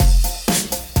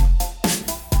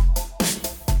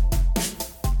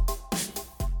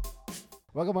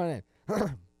Welcome on in.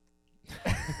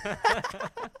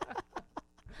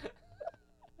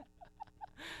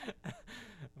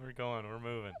 We're going. We're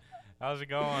moving. How's it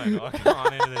going? Welcome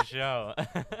on into the show. Oh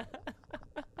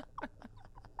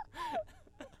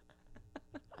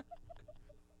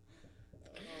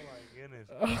my goodness.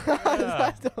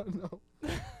 I don't know.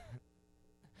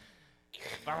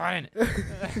 Fine.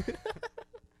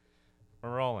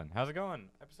 We're rolling. How's it going?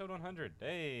 Episode 100.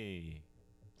 Hey.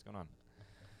 What's going on?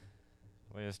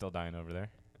 Leia's still dying over there.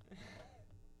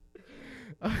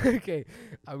 Okay.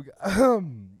 I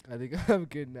think I'm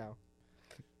good now.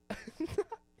 Is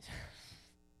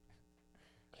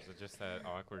it just that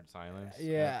awkward silence?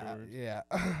 Yeah. afterwards? Yeah.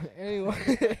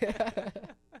 Anyway.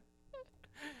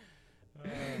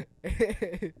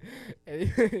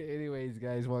 Anyways,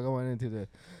 guys, welcome on into the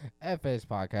FS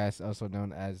podcast, also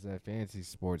known as the Fantasy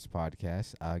Sports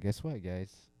Podcast. Guess what,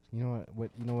 guys? You know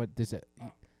what? You know what?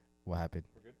 What happened?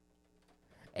 We're good?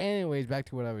 Anyways, back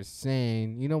to what I was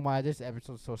saying. You know why this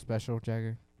episode's so special,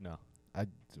 Jagger? No.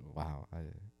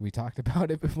 We talked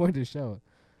about it before the show.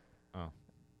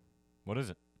 What is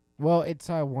it? Well, it's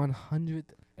our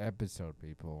 100th episode,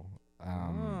 people.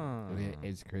 Ah.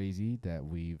 It's crazy that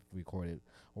we've recorded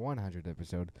 100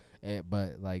 episode.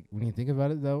 But like when you think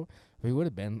about it, though, we would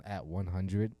have been at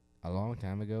 100 a long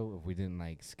time ago if we didn't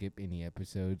like skip any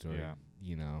episodes or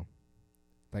you know.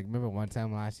 Like remember one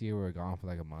time last year we were gone for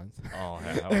like a month. Oh,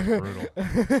 that was brutal.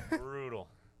 Brutal.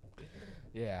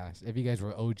 Yeah, if you guys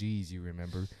were OGs, you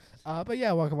remember. But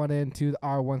yeah, welcome on into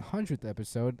our 100th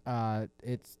episode.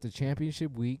 It's the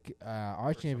championship week.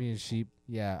 Our championship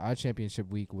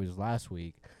week was last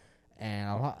week,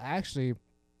 and actually,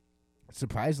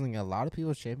 surprisingly, a lot of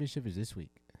people's championship is this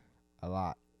week. A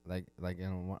lot, like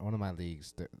in one of my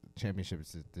leagues, the championship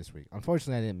is this week.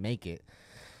 Unfortunately, I didn't make it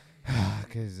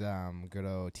because good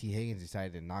old T. Higgins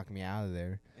decided to knock me out of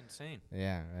there. Insane.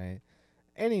 Yeah, right.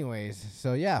 Anyways,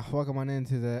 so yeah, welcome on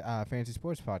into the Fantasy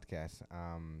Sports Podcast.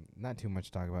 Not too much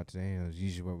to talk about today. It was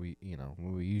usually what we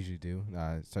usually do.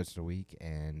 Starts the week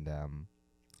and I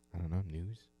don't know,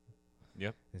 news.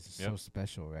 Yep. This is so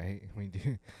special, right? We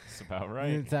do. That's about right.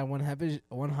 It's that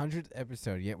 100th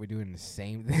episode. Yet we're doing the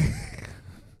same thing.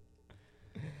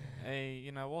 Hey,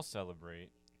 we'll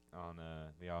celebrate on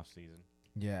the off season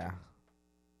Yeah.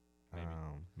 Maybe.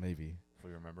 Maybe. if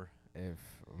we remember.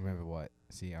 Remember what?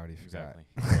 See, I already forgot.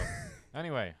 Exactly. Well,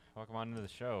 anyway, welcome on into the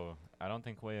show. I don't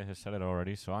think Leia has said it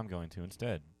already, so I'm going to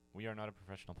instead. We are not a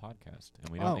professional podcast, and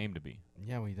we don't aim to be.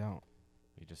 Yeah, we don't.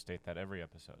 We just state that every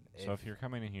episode. So if you're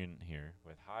coming in here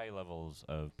with high levels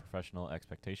of professional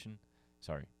expectation,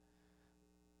 sorry.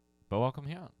 But welcome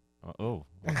here. Welcome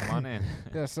on in.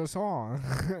 Yeah, so song.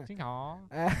 Ting-hong.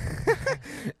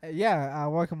 Yeah,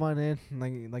 welcome on in.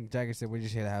 Like Jagger said, we're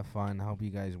just here to have fun. I hope you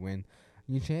guys win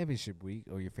your championship week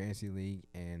or your fantasy league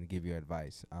and give you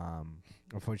advice.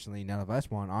 Unfortunately, none of us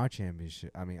won our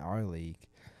championship. I mean, our league.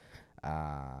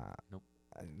 Nope.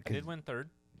 I did win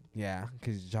third. Yeah,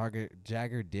 because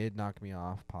Jagger did knock me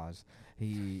off. Pause.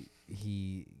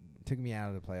 He took me out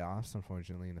of the playoffs,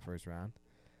 unfortunately, in the first round.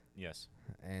 Yes.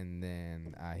 And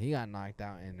then he got knocked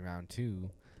out in round 2.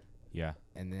 Yeah.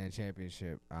 And then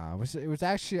championship. It was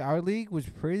actually, our league was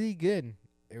pretty good.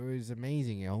 It was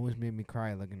amazing. It almost made me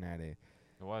cry looking at it.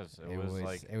 It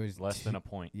was less than a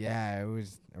point. Yeah, it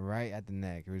was right at the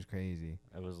neck. It was crazy.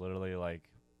 It was literally like,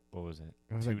 what was it?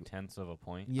 It was 2/10 of a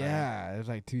point? Yeah, it was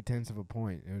like 2/10 of a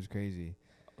point. It was crazy.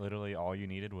 Literally all you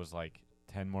needed was like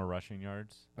 10 more rushing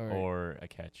yards or a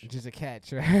catch. Just a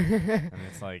catch, right? And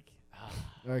it's like...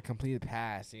 or a completed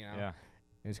pass, you know? Yeah.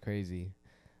 It was crazy.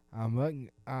 But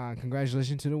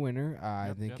congratulations to the winner.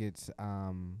 I think yep. it's...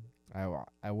 I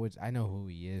know who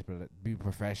he is, but be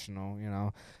professional, you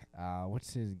know.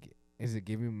 What's his... Is it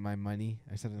Give Me My Money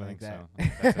or something like that? So.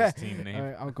 That's his team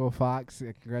name. Uncle Fox,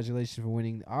 congratulations for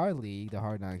winning our league, the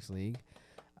Hard Knocks League.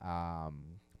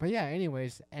 But yeah,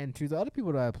 anyways, and to the other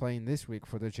people that are playing this week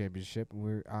for the championship,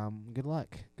 we're good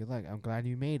luck. Good luck. I'm glad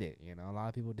you made it. You know, a lot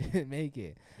of people didn't make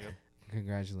it. Yep.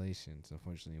 Congratulations.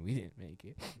 Unfortunately, we didn't make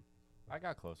it. I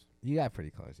got close. You got pretty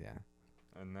close, yeah.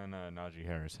 And then Najee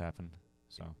Harris happened.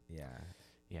 So yeah,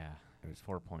 it was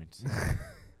 4 points.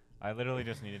 I literally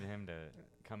just needed him to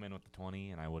come in with the 20,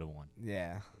 and I would have won.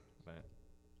 Yeah. But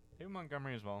David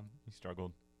Montgomery as well. He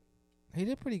struggled. He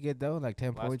did pretty good though, like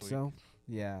 10 points week. though.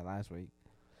 Yeah, last week.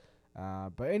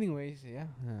 But anyways, yeah.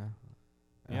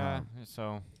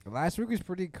 So last week was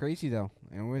pretty crazy though.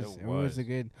 It was a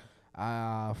good.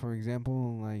 For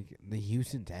example, like the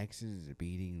Houston Texans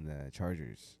beating the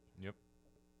Chargers. Yep.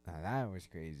 That was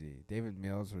crazy. David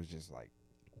Mills was just like,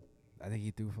 I think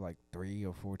he threw for like 3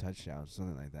 or 4 touchdowns,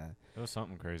 something like that. It was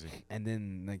something crazy. And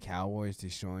then the Cowboys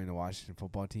destroying the Washington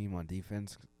football team on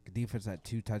defense. Defense had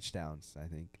 2 touchdowns, I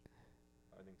think.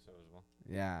 I think so as well.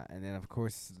 Yeah, and then of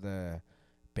course the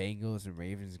Bengals and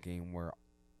Ravens game where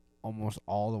almost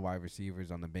all the wide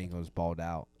receivers on the Bengals balled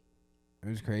out. It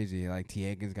was crazy. Like T.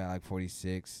 Higgins got like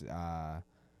 46.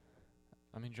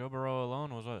 I mean, Joe Burrow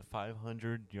alone was what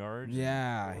 500 yards.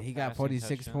 Yeah, and he 4 got passing 46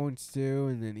 touchdowns? points too,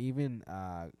 and then even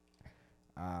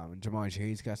Jamar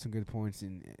Chase got some good points,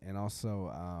 and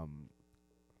also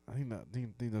I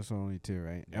think those are only 2,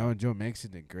 right? Yeah. Oh, Joe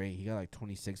Mixon did great. He got like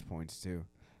 26 points too.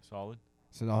 Solid.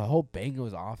 So the whole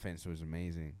Bengals offense was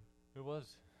amazing. It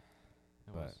was.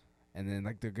 It But- was. And then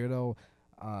like the good old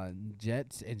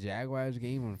Jets and Jaguars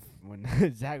game when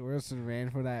Zach Wilson ran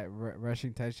for that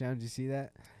rushing touchdown. Did you see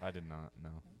that? I did not know.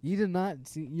 You did not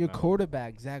see your No.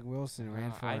 quarterback Zach Wilson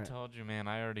ran for. I told you, man.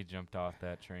 I already jumped off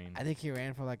that train. I think he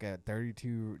ran for like a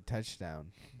 32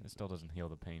 touchdown. It still doesn't heal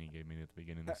the pain he gave me at the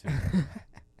beginning of the season.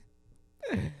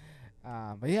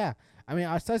 But yeah, I mean,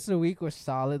 our starts of the week was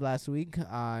solid last week.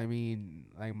 I mean,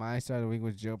 like my start of the week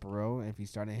was Joe Burrow. If you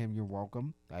started him, you're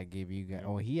welcome. I gave you guys. Yep.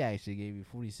 Oh, he actually gave you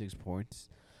 46 points.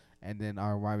 And then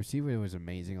our wide receiver was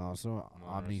amazing also.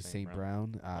 Amon-Ra Omni St. St.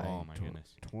 Brown. Oh, my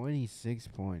goodness. 26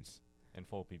 points. In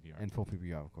full PPR. And full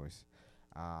PPR, of course.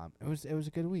 It was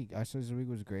a good week. Our starts of the week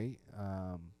was great.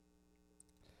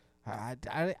 I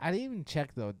didn't even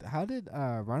check though. How did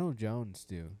Ronald Jones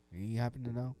do? You happen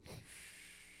to know?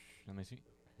 Let me see.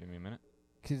 Give me a minute.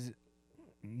 'Cause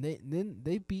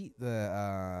they beat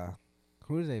the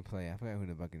who did they play? I forgot who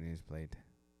the Buccaneers played.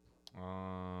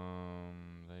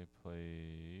 They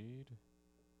played.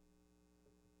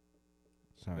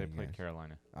 Sorry, They played guys.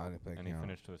 Carolina, Oh, they played and he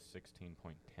Carolina. finished with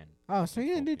 16.10. Oh, so he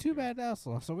didn't do full too PPR. bad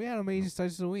also. So we had amazing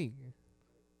starts of the week.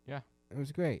 Yeah. It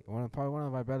was great. Probably one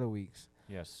of our better weeks.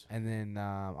 Yes. And then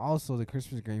also the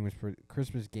Christmas game was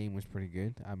pretty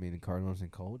good. I mean the Cardinals and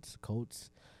Colts.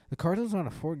 The Cardinals are on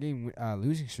a 4-game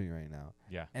losing streak right now.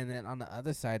 Yeah. And then on the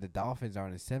other side, the Dolphins are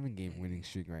on a 7-game winning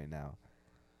streak right now.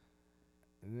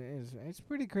 It's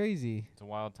pretty crazy. It's a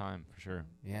wild time for sure.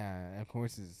 Yeah, of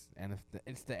course it's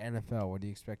the NFL. What do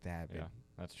you expect to happen? Yeah,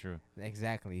 that's true.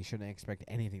 Exactly. You shouldn't expect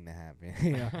anything to happen.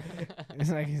 You know,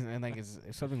 it's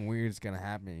something weird's gonna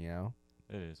happen. You know.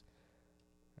 It is.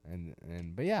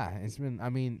 But yeah, it's been. I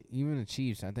mean, even the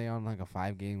Chiefs, aren't they on like a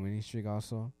 5-game winning streak?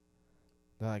 Also,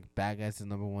 they're like back as the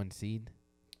number 1 seed.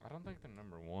 I don't think they're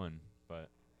number 1, but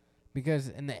Because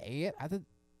in the I think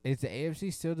is the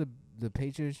AFC still the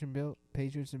Patriots and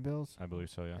Bills, I believe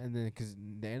so. Yeah. and then because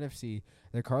the NFC,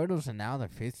 the Cardinals are now the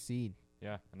 5th seed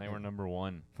Yeah, and they were number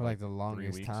 1 for like the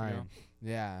longest weeks time. ago.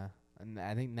 Yeah, and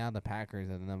I think now the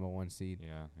Packers are the number 1 seed.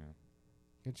 Yeah, yeah,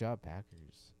 Good job,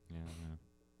 Packers. yeah,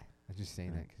 yeah. I'm just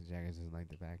saying Yeah. that 'cause Jaggers doesn't like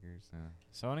the Packers. Yeah.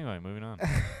 So anyway, moving on.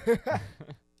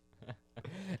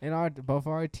 And both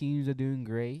our teams are doing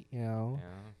great. You know.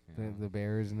 Yeah, yeah. The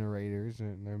Bears and the Raiders,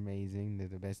 they're amazing. They're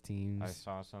the best teams. I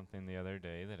saw something the other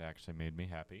day that actually made me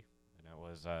happy, and it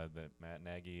was that Matt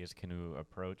Nagy is going to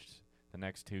approach the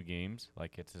next 2 games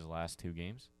like it's his last 2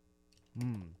 games.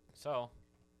 So,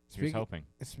 here's hoping.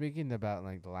 Speaking about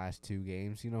like the last 2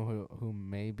 games, you know who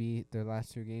may be their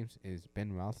last 2 games is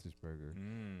Ben Roethlisberger.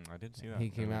 I did see that. He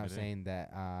came earlier out today. saying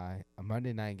that a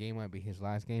Monday night game might be his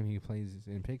last game he plays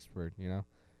in Pittsburgh. You know,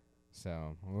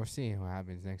 so we'll see what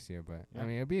happens next year. But Yeah. I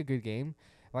mean, it'll be a good game.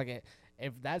 Like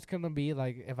if that's gonna be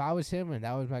like if I was him and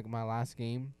that was like my last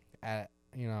game at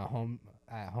home,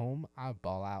 I'd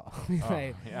ball out.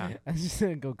 Like, yeah. I'm just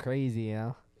gonna go crazy. You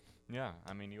know. Yeah,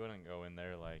 I mean, you wouldn't go in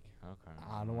there like, okay.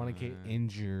 I don't want to get uh,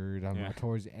 injured. I'm Yeah.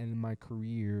 towards the end of my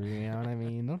career. You know what I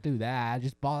mean? Don't do that.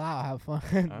 Just ball out, have fun.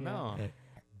 I you know? know.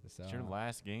 So, It's your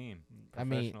last game, I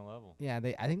mean, professional level. yeah,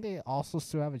 I think they also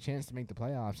still have a chance to make the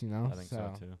playoffs. You know, I think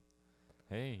so too.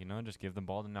 Hey, just give the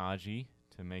ball to Najee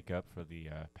to make up for the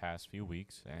past few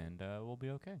weeks, and we'll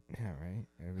be okay. Yeah, right.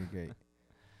 It'll be great.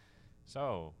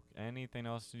 So, anything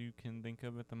else you can think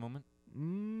of at the moment?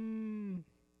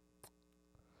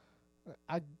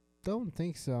 I don't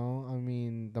think so. I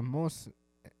mean, the most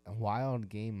wild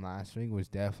game last week was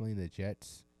definitely the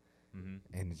Jets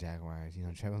Mm-hmm. and the Jaguars. You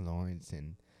know, Trevor Lawrence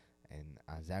and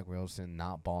Zach Wilson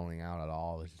not balling out at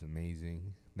all, which is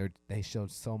amazing. They showed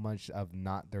so much of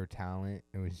not their talent.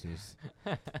 It was just,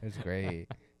 it was great.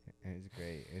 It was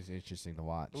great. It was interesting to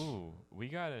watch. Ooh, we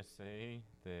gotta say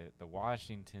that the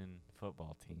Washington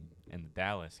football team and the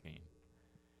Dallas game.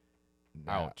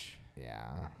 Ouch.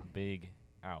 Yeah. Big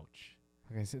ouch.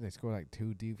 Like I said, they scored like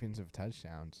 2 defensive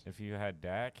touchdowns. If you had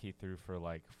Dak, he threw for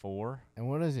like 4. And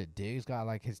what is it? Diggs got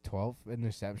like his 12th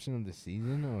interception of the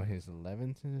season or his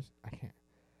 11th? I can't.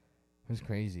 It was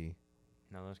crazy.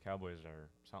 No, those Cowboys are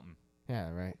something.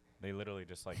 Yeah, right. They literally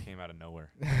just like came out of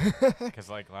nowhere. Because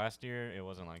like last year, it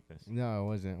wasn't like this. No, it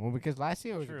wasn't. Well, because last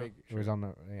year it was True, a big. It true. was on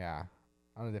the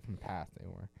on a different path. They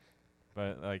were.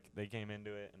 But like they came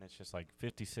into it, and it's just like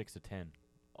 56-10.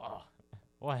 Oh,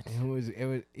 what? It was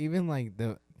even like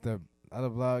the other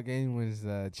blowout game was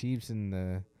the Chiefs and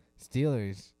the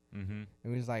Steelers. Mm-hmm. It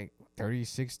was like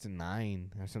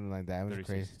 36-9 or something like that. It was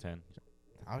crazy. 36-10.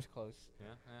 I was close. Yeah.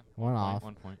 One point, off.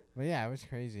 1 point. But yeah, it was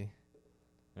crazy.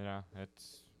 Yeah,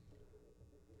 it's.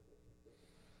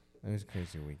 It was a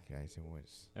crazy week, guys. It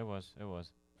was. It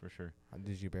was for sure.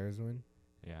 Did you Bears win?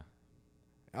 Yeah.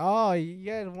 Oh, you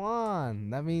guys won.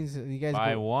 That means you guys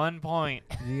By 1 point.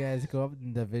 you guys go up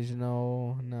in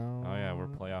divisional. No. Oh yeah, we're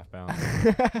playoff bound.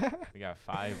 We got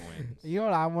 5 wins. You know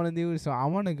what I want to do? So I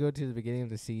want to go to the beginning of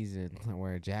the season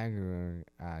where Jagger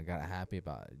got happy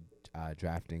about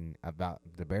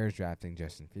the Bears drafting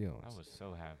Justin Fields. I was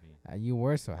so happy. You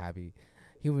were so happy.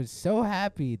 He was so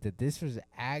happy that this was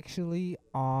actually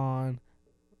on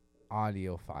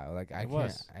audio file. Like I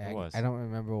don't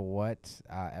remember what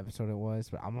episode it was,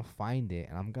 but I'm gonna find it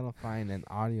and I'm gonna find an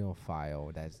audio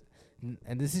file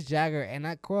and this is Jagger and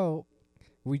I quote,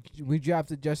 we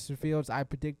drafted Justin Fields. I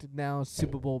predicted now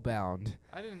Super Bowl bound.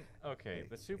 I didn't. Okay,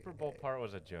 the Super Bowl part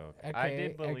was a joke. Okay, I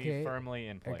did believe firmly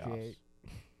in playoffs. Okay.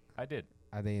 I did.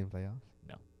 Are they in playoffs?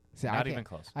 No. See, Not even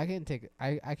close. I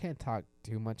can't talk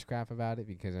too much crap about it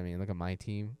because I mean look at my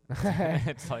team.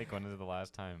 It's like when is the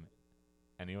last time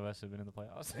any of us have been in the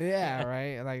playoffs? Yeah,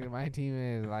 right. Like my team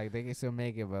is like they can still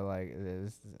make it, but like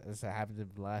this happened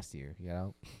last year, you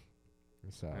know.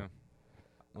 So, yeah.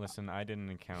 Listen, I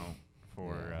didn't account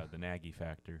for the Nagy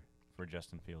factor for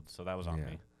Justin Fields, so that was on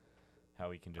me. How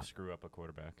he can just screw up a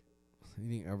quarterback. You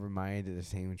think Urban Meyer did the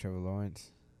same with Trevor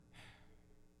Lawrence?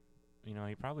 You know,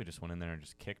 he probably just went in there and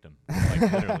just kicked him. Like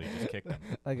literally just kicked him.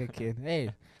 Like a kid. Hey,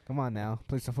 come on now,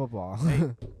 play some football.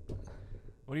 Hey,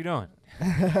 what are you doing?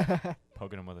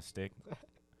 Poking him with a stick.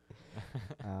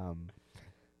 Yeah,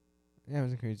 it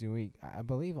was a crazy week. I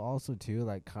believe also too,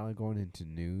 like kind of going into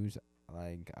news,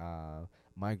 like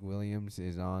Mike Williams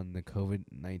is on the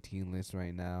COVID-19 list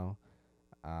right now.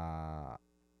 I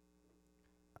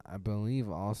believe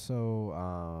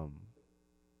also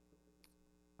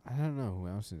I don't know who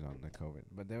else is on the COVID,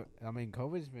 but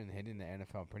COVID's been hitting the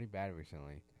NFL pretty bad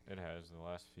recently. It has the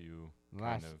last few. The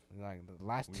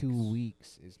last weeks. 2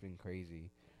 weeks, it's been crazy.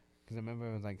 Because I remember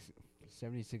it was like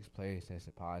 76 players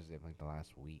tested positive like the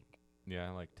last week.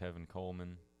 Yeah, like Tevin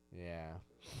Coleman. Yeah.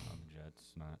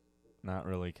 Jets not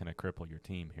really gonna cripple your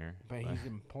team here. But he's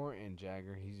important,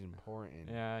 Jagger. He's important.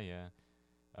 Yeah.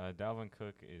 Dalvin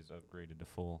Cook is upgraded to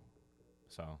full,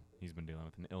 so he's been dealing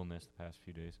with an illness the past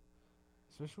few days.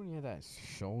 Especially when you had that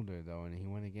shoulder though, and he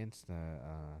went against the.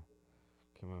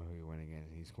 Can't remember who he went against.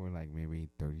 He scored like maybe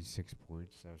 36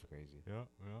 points. That was crazy. Yeah.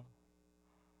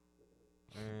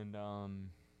 And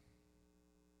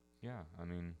I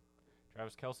mean,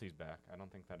 Travis Kelce's back. I don't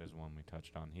think that is one we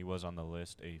touched on. He was on the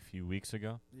list a few weeks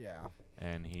ago. Yeah.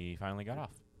 And he finally got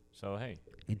off. So hey.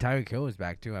 And Tyreek Hill is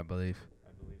back too, I believe.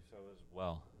 I believe so as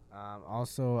well.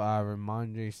 Also,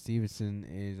 Ramondre Stevenson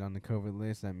is on the COVID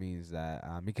list. That means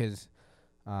that because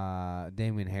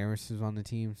Damian Harris is on the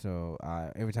team, so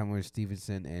every time we're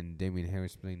Stevenson and Damian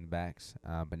Harris splitting the backs.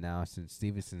 But now since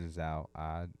Stevenson is out,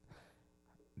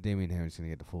 Damian Harris is going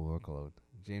to get the full workload.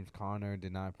 James Conner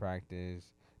did not practice.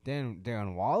 Then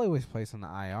Darren Waller was placed on the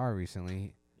IR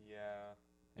recently.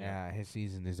 Yeah, his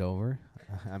season is over.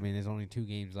 I mean, there's only 2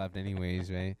 games left anyways,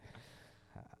 right?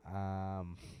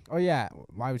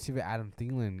 Wide receiver Adam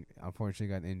Thielen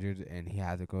unfortunately got injured, and he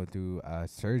had to go through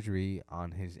surgery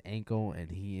on his ankle,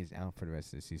 and he is out for the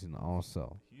rest of the season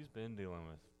also. He's been dealing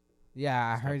with.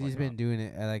 Yeah, I heard he's been doing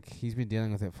it. He's been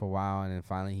dealing with it for a while, and then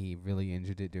finally he really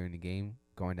injured it during the game,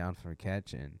 going down for a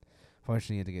catch, and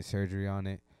fortunately he had to get surgery on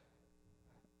it.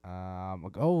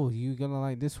 You gonna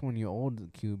like this one? Your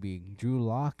old QB Drew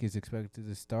Lock is expected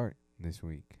to start this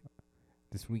weekend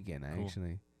Cool.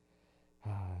 actually.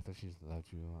 I thought you loved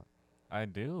Drew Lock. I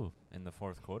do in the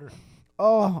fourth quarter.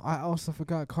 Oh, I also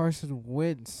forgot Carson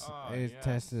Wentz is yes.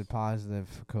 tested positive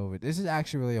for COVID. This is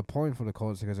actually really important for the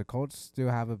Colts because the Colts still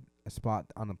have a spot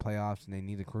on the playoffs and they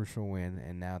need a crucial win.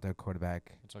 And now their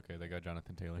quarterback, It's okay. They got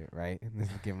Jonathan Taylor. right? This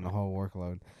is giving the whole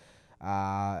workload.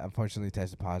 Unfortunately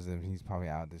tested positive. He's probably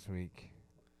out this week.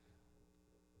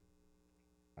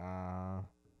 I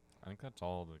think that's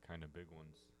all the kind of big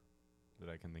ones that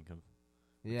I can think of.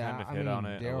 Yeah, kind of hit on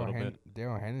it a little bit.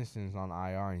 Daryl Henderson's on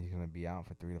IR and he's gonna be out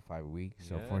for 3 to 5 weeks.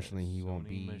 So fortunately, he won't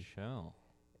be Michelle.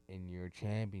 in your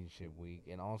championship week.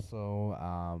 And also,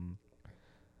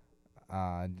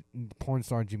 porn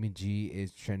star Jimmy G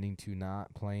is trending to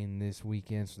not playing this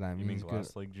weekend, so that You means mean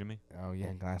Glass Lake Jimmy? Oh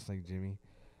yeah, Glass Lake Jimmy.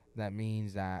 That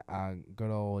means that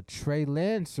good old Trey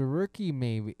Lance, a rookie,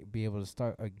 may be able to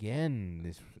start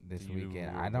again this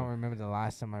weekend. I don't remember the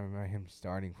last time I remember him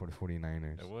starting for the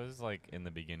 49ers. It was like in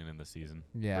the beginning of the season.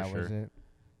 Yeah, for sure. Was it?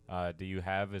 Do you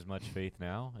have as much faith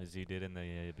now as you did in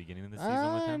the beginning of the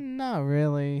season with him? Not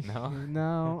really. No?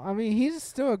 No. I mean, he's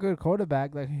still a good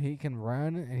quarterback. Like, he can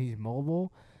run and he's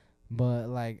mobile. But,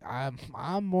 like,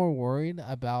 I'm more worried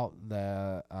about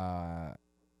the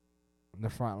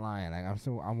front line. Like,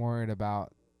 I'm worried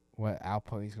about what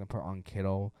output he's going to put on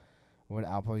Kittle, what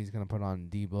output he's going to put on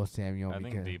Deebo Samuel. I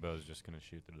think Deebo's just going to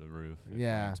shoot through the roof if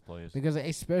Lance plays. Because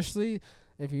especially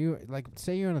if you, like,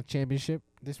 say you're in a championship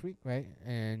this week, right,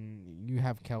 and you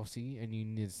have Kelsey and you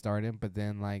need to start him, but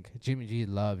then, like, Jimmy G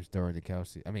loves throwing to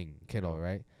Kittle,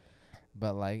 right?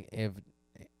 But, like, if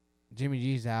Jimmy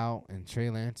G's out and Trey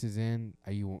Lance is in,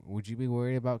 would you be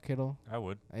worried about Kittle? I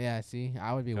would. Yeah, see,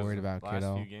 I would be worried about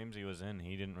Kittle. Last few games he was in,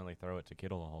 he didn't really throw it to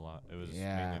Kittle a whole lot. It was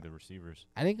mainly the receivers.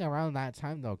 I think around that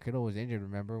time, though, Kittle was injured,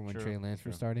 remember, when Trey Lance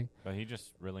was starting? But he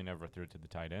just really never threw it to the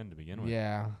tight end to begin with.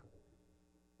 Yeah.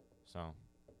 So.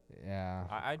 Yeah.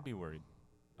 I'd be worried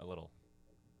a little.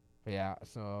 But yeah,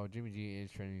 so Jimmy G is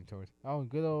trending towards. Oh,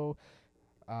 good old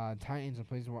Titans and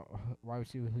plays wide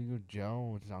receiver Julio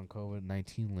Jones is on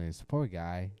COVID-19 list. Poor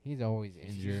guy. He's always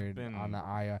injured on the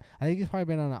IR. I think he's probably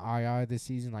been on the IR this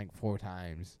season like 4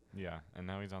 times. Yeah, and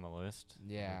now he's on the list.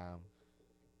 Yeah.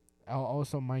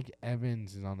 Also, Mike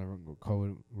Evans is on the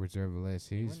COVID reserve list.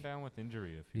 He went down with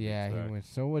injury a few weeks back. He went.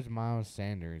 So was Miles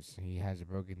Sanders. He has a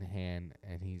broken hand,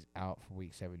 and he's out for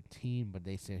week 17, but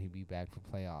they said he'd be back for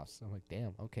playoffs. So I'm like,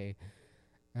 damn, okay.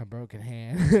 A broken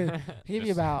hand. He'll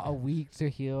be about a week to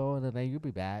heal, and then you'll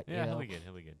be back. Yeah, he'll be good.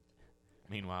 He'll be good.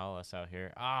 Meanwhile, us out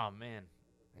here. Oh, man.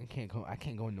 I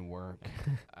can't go into work.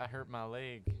 I hurt my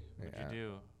leg. What'd you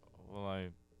do? Well, I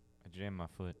jammed my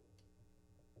foot.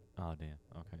 Oh, damn.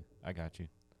 Okay. I got you.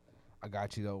 I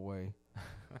got you that way.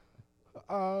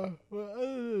 Well,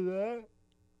 other than that,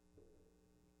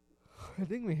 I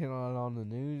think we hit on it on the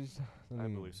news. I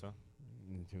believe so.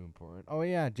 Too important. Oh,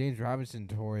 yeah. James Robinson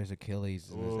tore his Achilles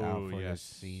and is out for this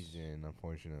season,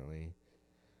 unfortunately.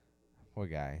 Poor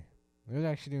guy. He was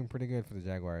actually doing pretty good for the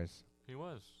Jaguars. He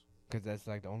was. Because that's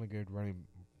like the only good running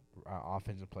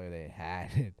offensive player they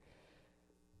had.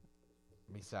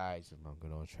 Besides,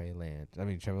 good old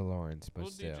Trevor Lawrence, but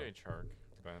still. DJ Chark.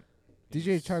 But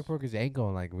DJ Chark broke his ankle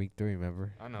in like week 3,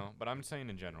 remember? I know, but I'm saying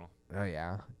in general. Oh,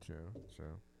 yeah. True.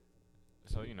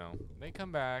 So, they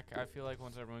come back. I feel like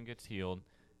once everyone gets healed,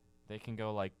 they can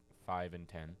go like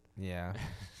 5-10. Yeah.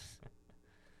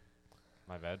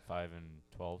 My bad,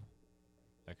 5-12.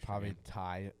 Probably game.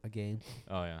 tie a game.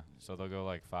 Oh, yeah. So they'll go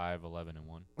like 5-11-1.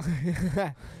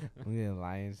 Yeah, the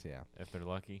Lions, yeah. If they're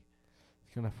lucky.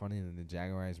 It's kind of funny that the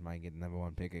Jaguars might get the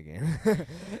 #1 pick again.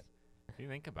 If you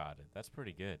think about it, that's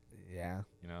pretty good. Yeah.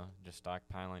 Just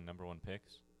stockpiling #1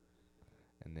 picks.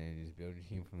 And then just build your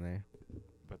team from there.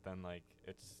 But then, like,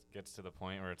 it gets to the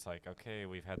point where it's like, okay,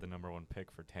 we've had the #1 pick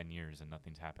for 10 years and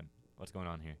nothing's happened. What's going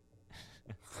on here?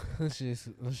 Let's just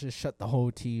shut the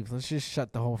whole team. Let's just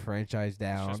shut the whole franchise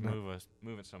down. Let's just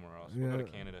move it somewhere else. We'll go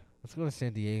to Canada. Let's go to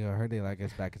San Diego. I heard they like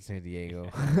us back in San Diego.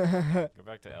 Go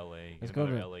back to L.A. Let's go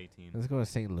to LA team. Let's go to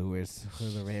St. Louis, where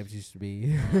the Rams used to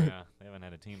be. Oh, yeah, they haven't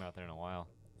had a team out there in a while.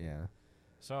 Yeah.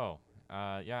 So,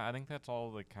 I think that's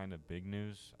all the kind of big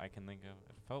news I can think of.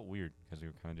 It felt weird because we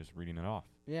were kind of just reading it off.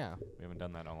 Yeah. We haven't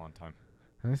done that in a long time.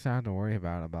 I just have to worry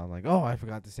about like, oh, I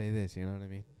forgot to say this. You know what I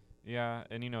mean? Yeah,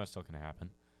 and it's still gonna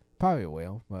happen. Probably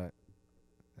will, but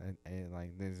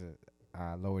like there's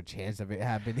a lower chance of it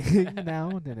happening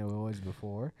now than it was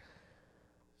before.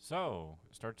 So,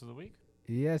 starts of the week?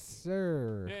 Yes,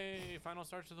 sir. Yay, final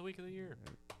starts of the week of the year.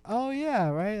 Oh, yeah,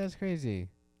 right? That's crazy.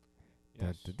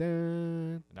 Yes. Dun, dun,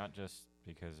 dun. Not just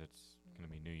because it's going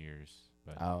to be New Year's,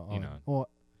 but, Well,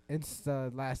 it's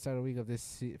the last start of the week of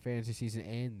this fantasy season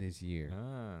and this year.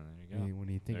 Ah, there you go. When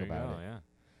you think about it. Yeah.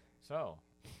 So,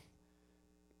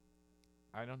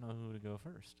 I don't know who to go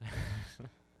first.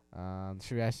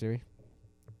 Should we ask Siri?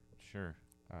 Sure.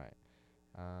 All right.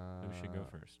 Who should go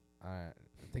first? All right.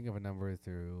 Think of a number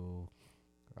through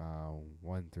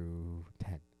 1 through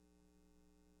 10.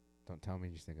 Don't tell me,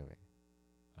 just think of it.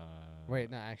 Wait,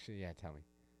 no, actually, yeah, tell me.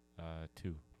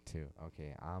 2. 2.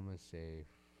 Okay, I'm going to say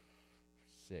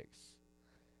 6.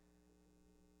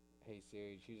 Hey,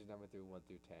 Siri, choose a number through 1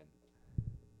 through 10.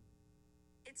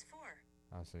 It's 4.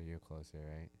 Oh, so you're closer,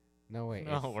 right? No, wait.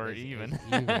 No, we're even. It's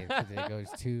even, 'cause it goes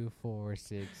 2, 4,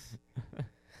 6.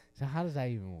 So how does that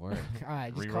even work? All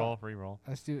right, just Reroll.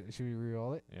 Let's do it. Should we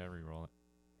re-roll it? Yeah, reroll it.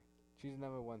 Choose a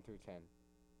number 1 through 10.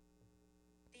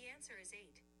 The answer is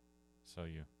 8. So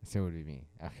you. So it would be me.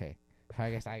 Okay.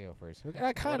 I guess I go first.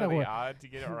 That kind What are of the works. odds to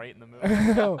get it right in the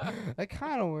middle? That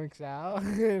kind of works out.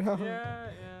 You know?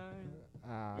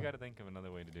 Yeah. We got to think of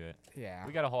another way to do it. Yeah.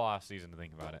 We got a whole off season to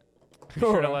think about it. Be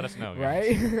sure to let us know,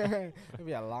 guys. Right? There'll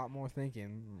be a lot more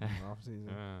thinking off season.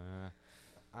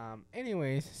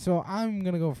 Anyways, so I'm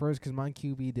gonna go first because my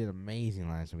QB did amazing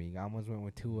last week. I almost went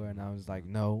with Tua, and I was like,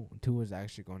 no, Tua's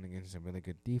actually going against a really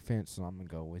good defense, so I'm gonna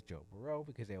go with Joe Burrow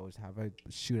because they always have a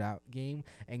shootout game.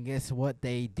 And guess what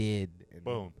they did?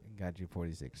 Boom. Got you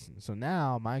 46. So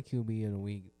now my QB of the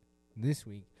week, this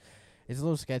week, is a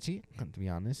little sketchy, to be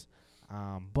honest.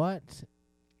 But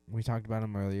we talked about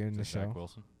him earlier in the show. Zach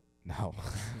Wilson? No.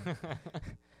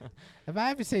 If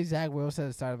I ever say Zach Wilson at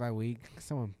the start of my week,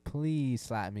 someone please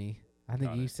slap me. I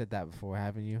think you said that before,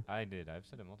 haven't you? I did. I've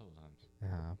said it multiple times.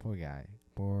 Poor guy.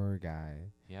 Poor guy.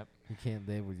 Yep. He can't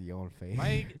live with your own face.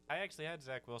 I actually had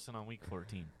Zach Wilson on week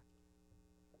 14.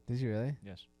 Did you really?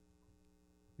 Yes.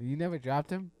 You never dropped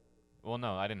him? Well,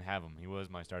 no, I didn't have him. He was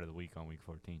my start of the week on week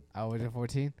 14. Oh, was it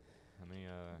 14? Let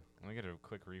me get a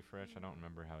quick refresh. I don't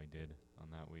remember how he did on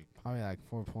that week. Probably like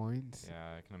 4 points.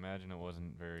 Yeah, I can imagine it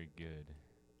wasn't very good.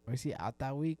 Was he out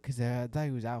that week? Because I thought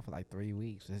he was out for like 3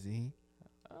 weeks, was he?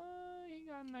 He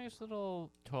got a nice little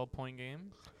 12-point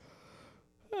game.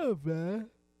 Oh, man.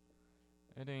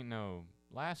 It ain't no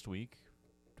last week,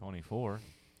 24.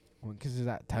 Well, because of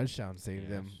that touchdown saved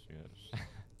them. Yes.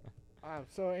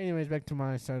 So, anyways, back to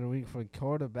my start of the week for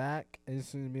quarterback.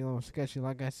 It's going to be a little sketchy,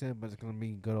 like I said, but it's going to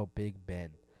be good old Big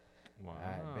Ben. Wow.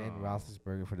 Ben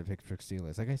Roethlisberger for the Pittsburgh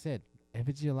Steelers. Like I said, if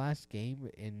it's your last game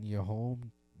in your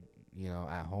home,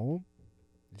 at home,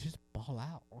 just ball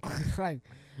out. Like,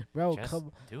 bro, Just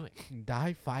come do it.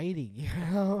 die fighting,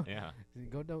 Yeah.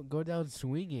 Go down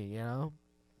swinging,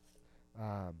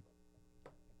 they're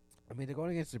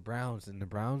going against the Browns, and the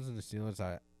Browns and the Steelers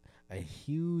are a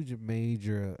huge,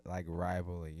 major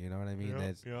rivalry. You know what I mean?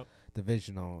 That's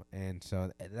divisional, and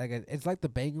so it's like the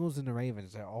Bengals and the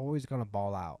Ravens. They're always gonna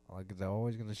ball out. They're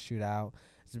always gonna shoot out.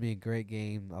 It's gonna be a great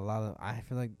game. I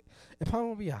feel like it probably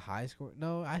won't be a high score.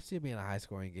 No, I see it being a high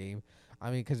scoring game. I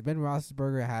mean, because Ben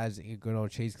Roethlisberger has a good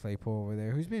old Chase Claypool over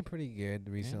there, who's been pretty good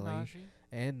recently,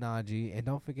 and Najee, and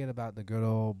don't forget about the good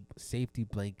old safety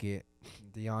blanket,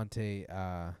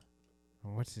 Deontay.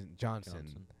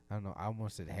 Johnson. I don't know. I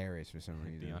almost said Harris for some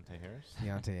reason.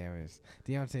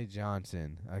 Deontay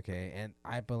Johnson. Okay, and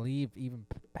I believe even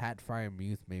Pat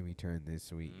Fryermuth may return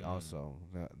this week. Also,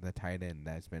 the tight end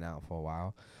that's been out for a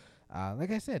while.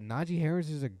 Like I said, Najee Harris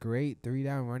is a great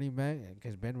 3-down running back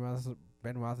because Ben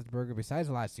Roethlisberger, besides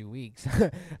the last 2 weeks,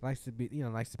 likes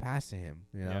to pass to him.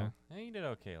 Yeah, he did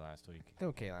okay last week.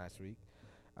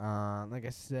 Like I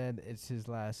said, it's his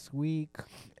last week,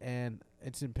 and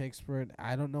it's in Pittsburgh.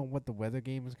 I don't know what the weather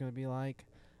game is going to be like,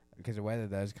 because the weather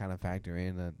does kind of factor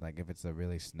in, if it's a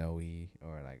really snowy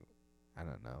or, I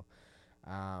don't know.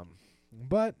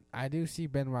 But I do see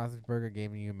Ben Roethlisberger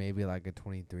giving you maybe a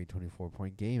 23,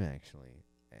 24-point game, actually.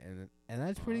 And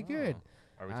that's pretty good.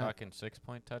 Are we talking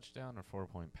 6-point touchdown or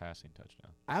 4-point passing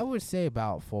touchdown? I would say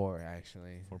about 4,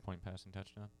 actually. 4-point passing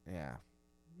touchdown? Yeah.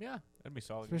 Yeah, that'd be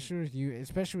solid.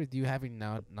 Especially with you having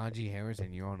Najee Harris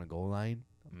and you're on a goal line.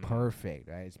 Perfect,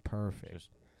 right? It's perfect.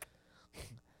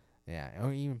 Yeah,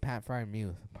 or even Pat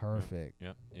Fryermuth. Perfect.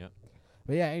 Yep.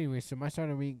 But yeah, anyway, so my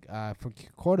start of the week for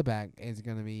quarterback is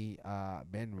going to be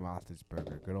Ben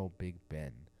Roethlisberger. Good old Big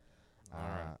Ben. All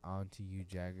right. On to you,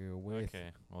 Jagger.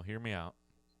 Okay, well, hear me out.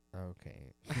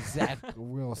 Okay. Zach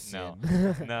Wilson.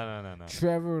 No.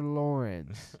 Trevor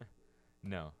Lawrence.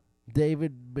 No.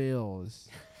 David Bills.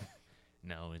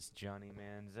 No, it's Johnny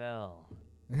Manziel.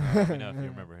 Let me know if you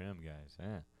remember him, guys.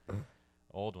 Yeah.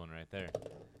 Old one right there.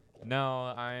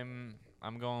 No, I'm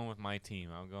going with my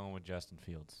team. I'm going with Justin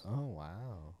Fields. Oh,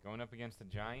 wow. Going up against the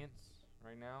Giants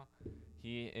right now.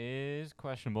 He is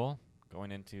questionable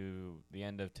going into the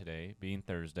end of today, being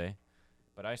Thursday.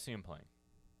 But I see him playing.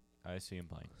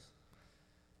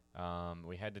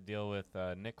 We had to deal with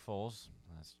Nick Foles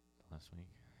last week.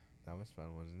 That was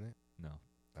fun, wasn't it? No.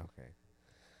 Okay.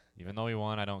 Even though we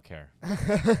won, I don't care.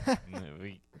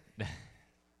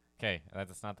 Okay,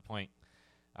 that's not the point.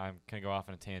 I'm going to go off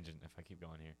on a tangent if I keep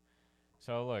going here.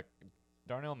 So, look,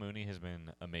 Darnell Mooney has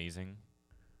been amazing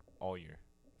all year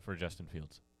for Justin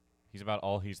Fields. He's about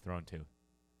all he's thrown to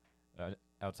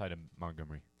outside of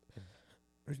Montgomery.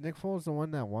 Was Nick Foles the one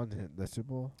that won the Super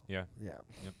Bowl? Yeah. Yeah.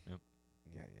 Yep.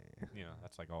 Yeah.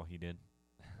 That's all he did.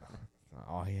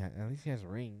 Oh, yeah. At least he has a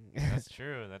ring. That's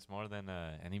true. That's more than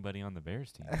anybody on the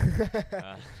Bears team.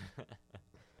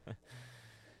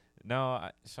 No,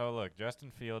 so look,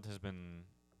 Justin Fields has been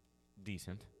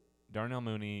decent. Darnell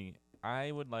Mooney,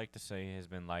 I would like to say, has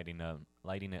been lighting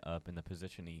it up in the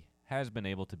position he has been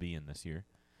able to be in this year,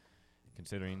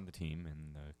 considering the team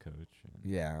and the coach.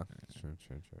 Yeah. True.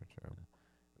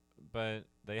 But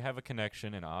they have a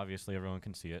connection, and obviously everyone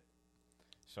can see it.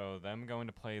 So them going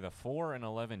to play the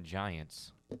 4-11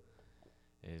 Giants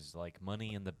is like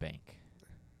money in the bank.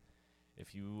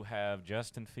 If you have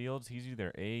Justin Fields, he's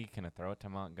either A, can throw it to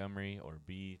Montgomery, or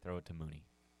B, throw it to Mooney.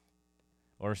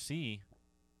 Or C,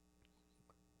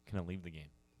 can I leave the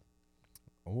game?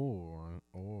 Or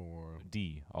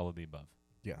D, all of the above.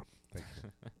 Yeah. Thank you.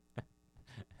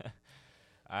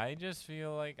 I just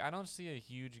feel like I don't see a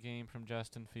huge game from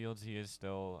Justin Fields. He is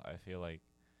still, I feel like.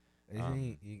 Isn't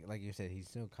he, like you said, he's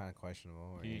still kind of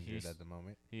questionable or injured at the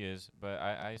moment? He is, but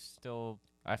I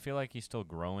feel like he's still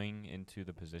growing into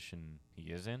the position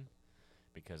he is in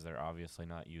because they're obviously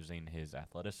not using his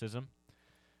athleticism,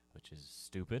 which is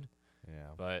stupid. Yeah.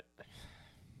 But,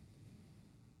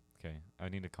 okay, I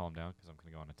need to calm down because I'm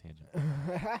going to go on a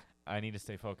tangent. I need to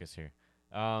stay focused here.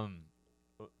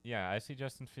 Yeah, I see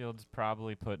Justin Fields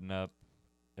probably putting up,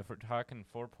 if we're talking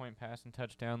 4-point passing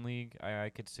touchdown league,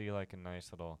 I could see like a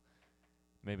nice little,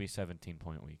 maybe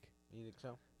 17-point week. You think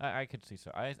so? I could see so.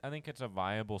 I think it's a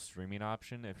viable streaming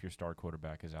option if your star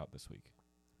quarterback is out this week.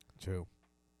 True.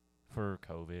 For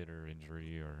COVID or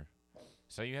injury or,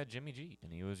 say you had Jimmy G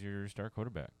and he was your star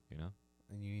quarterback, you know?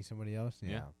 And you need somebody else?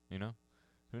 Yeah. You know?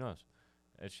 Who knows?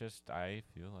 It's just I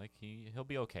feel like he'll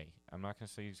be okay. I'm not going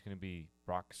to say he's going to be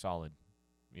rock solid,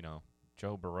 you know,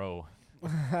 Joe Burrow.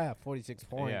 46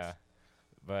 points. Yeah.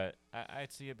 But I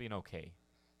see it being okay.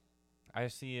 I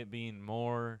see it being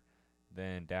more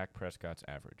than Dak Prescott's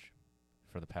average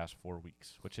for the past 4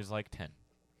 weeks, which is like 10.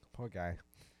 Poor guy.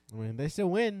 I mean, they still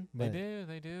win. They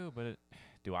do. But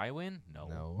do I win?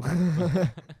 No.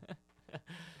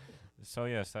 So,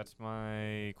 yes, that's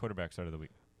my quarterback start of the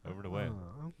week. Over to Wade.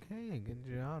 Okay, good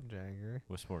job, Jagger.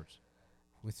 With sports.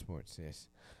 With sports, yes.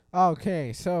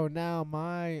 Okay, so now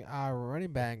my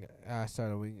running back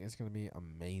start of the week is going to be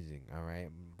amazing, all right?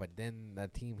 But then the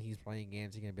team he's playing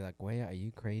against, he's going to be like, wait, are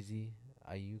you crazy?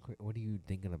 What are you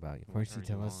thinking about? First you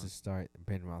tell us to start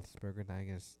Ben Roethlisberger, now you're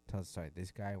going to tell us to start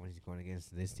this guy when he's going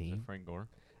against this team. Frank Gore?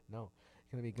 No,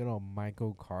 it's going to be good old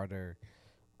Michael Carter.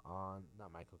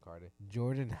 Not Michael Carter.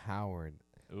 Jordan Howard.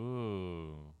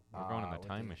 Ooh. We're going in the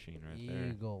time machine right there.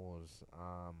 Eagles.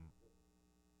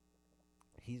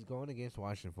 He's going against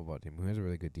Washington football team, who has a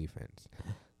really good defense.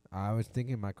 I was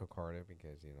thinking Michael Carter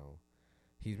because, you know,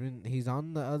 he's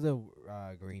on the other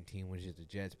green team, which is the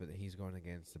Jets, but he's going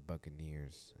against the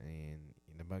Buccaneers, and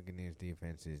the Buccaneers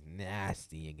defense is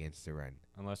nasty against the run.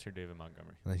 Unless you're David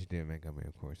Montgomery.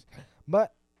 Of course.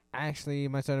 But actually,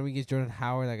 my starting week is Jordan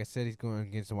Howard. Like I said, he's going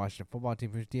against the Washington football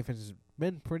team, whose defense has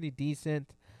been pretty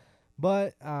decent.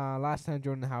 But last time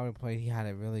Jordan Howard played, he had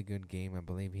a really good game. I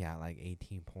believe he had like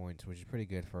 18 points, which is pretty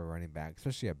good for a running back,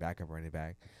 especially a backup running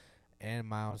back. And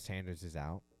Miles Sanders is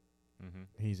out. Mm-hmm.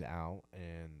 He's out,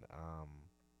 and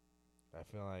I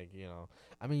feel like, you know,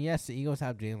 I mean, yes, the Eagles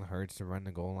have Jalen Hurts to run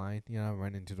the goal line, you know,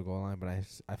 run into the goal line, but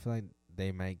I feel like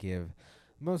they might give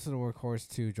most of the workhorse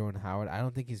to Jordan Howard. I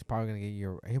don't think he's probably going to get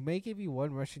you. He may give you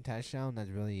one rushing touchdown. That's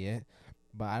really it.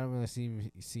 But I don't really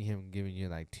see him giving you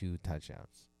like 2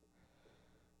 touchdowns.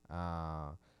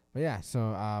 But yeah, so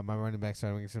my running back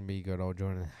starting is going to be good old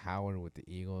Jordan Howard with the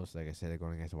Eagles. Like I said, they're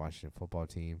going against the Washington football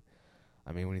team.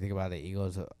 I mean, when you think about it, the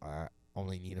Eagles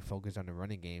only need to focus on the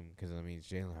running game because, I mean, it's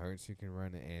Jalen Hurts who can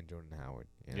run and Jordan Howard.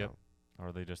 You know?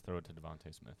 Or they just throw it to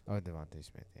Devontae Smith. Oh, Devontae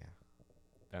Smith, yeah.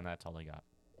 And that's all they got.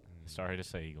 Sorry to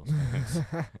say, Eagles fans.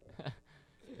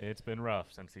 It's been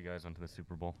rough since you guys went to the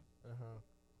Super Bowl.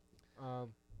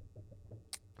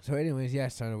 So, anyways, yeah,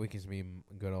 start of the week is me,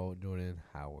 good old Jordan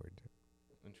Howard.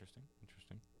 Interesting.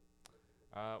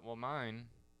 Well, mine,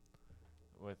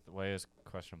 with Weia's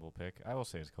questionable pick, I will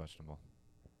say it's questionable.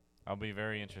 I'll be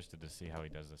very interested to see how he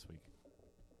does this week.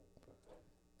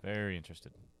 Very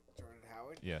interested. Jordan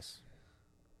Howard? Yes.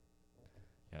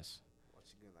 What's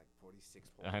he doing, like 46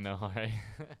 points? I know, right?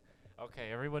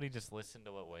 Okay, everybody just listen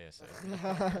to what Weia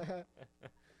said.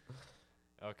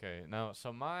 Okay, now,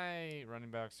 so my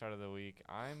running back start of the week,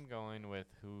 I'm going with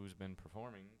who's been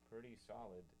performing pretty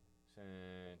solid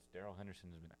since Darrell Henderson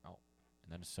has been out,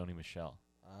 and that is Sony Michel.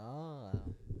 Oh.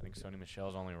 I think Sony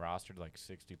Michel's only rostered like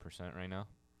 60% right now.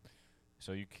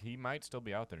 So he might still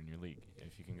be out there in your league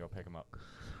if you can go pick him up.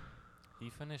 He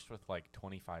finished with like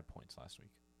 25 points last week.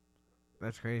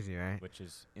 That's crazy, right? which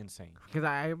is insane. Because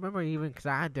I remember because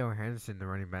I had Daryl Henderson, the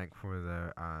running back for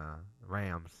the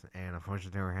Rams, and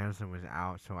unfortunately Daryl Henderson was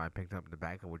out, so I picked up the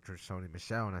backup, which was Sony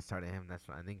Michelle, and I started him. That's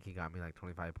what I think he got me like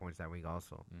 25 points that week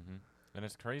also. Mm-hmm. And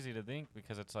it's crazy to think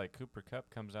because it's like Cooper Kupp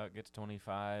comes out, gets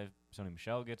 25. Sony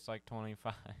Michelle gets like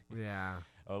 25. Yeah,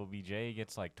 OBJ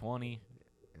gets like 20.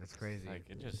 it's crazy. Like,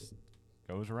 it just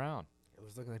goes around. It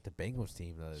was looking like the Bengals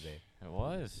team the other day. It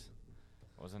was.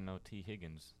 Wasn't no T.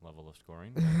 Higgins level of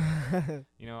scoring. But,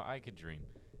 you know, I could dream.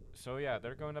 So, yeah,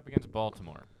 they're going up against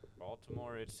Baltimore.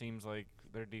 Baltimore, it seems like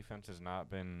their defense has not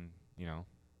been, you know,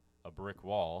 a brick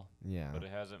wall. Yeah. But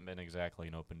it hasn't been exactly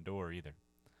an open door either.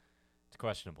 It's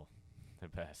questionable,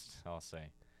 at best, I'll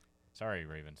say. Sorry,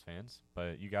 Ravens fans,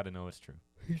 but you got to know it's true.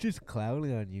 He's just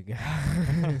clowning on you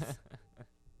guys.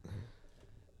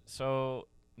 So,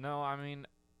 no, I mean,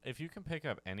 if you can pick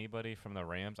up anybody from the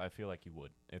Rams, I feel like you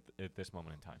would at this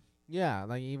moment in time. Yeah,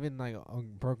 like even like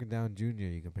Broken Down Junior,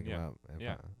 you can pick him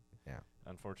Yeah. up. Yeah.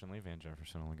 Unfortunately, Van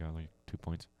Jefferson only got like 2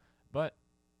 points.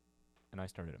 And I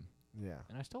started him, Yeah.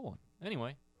 and I still won.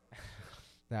 Anyway,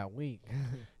 That week.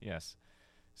 yes.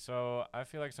 So, I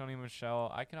feel like Sony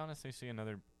Michelle, I can honestly see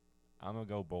another, I'm going to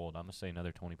go bold. I'm going to say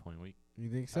another 20-point week. You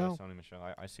think Out so? of Sony Michelle.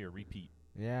 I see a repeat.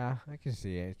 Yeah, I can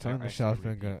see it. Yeah, Tony I Michelle's see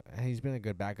been repeat. good. He's been a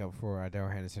good backup for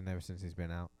Daryl Henderson ever since he's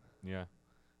been out. Yeah.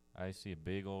 I see a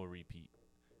big old repeat.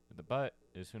 But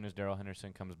as soon as Daryl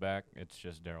Henderson comes back, it's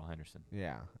just Daryl Henderson.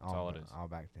 Yeah, all it is. I'll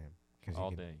back to him because All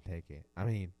he can day. take it. I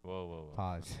mean, Whoa, whoa, whoa.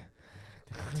 pause.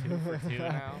 2 for 2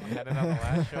 now. Had it on the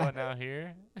last show and now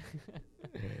here.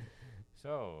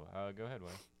 So, go ahead,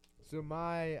 Wayne. So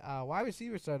my wide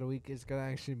receiver start of the week is gonna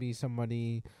actually be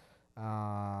somebody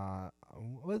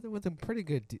with a pretty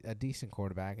good, a decent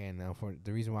quarterback, and for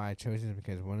the reason why I chose him is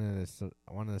because one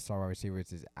of the star wide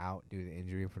receivers is out due to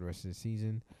injury for the rest of the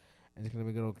season, and it's gonna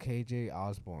be good old KJ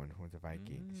Osborne with the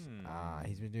Vikings.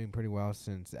 He's been doing pretty well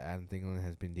since Adam Thielen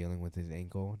has been dealing with his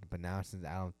ankle, but now since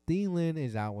Adam Thielen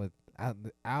is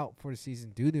out for the season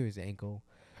due to his ankle,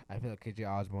 I feel like KJ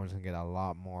Osborne is gonna get a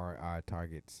lot more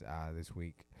targets this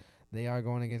week. They are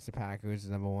going against the Packers,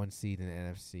 the number 1 seed in the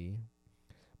NFC.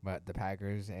 But the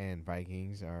Packers and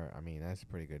Vikings are, I mean, that's a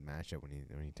pretty good matchup when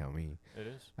you tell me. It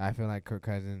is. I feel like Kirk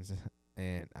Cousins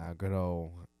and good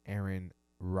old Aaron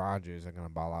Rodgers are going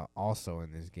to ball out also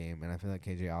in this game. And I feel like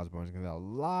KJ Osborne is going to get a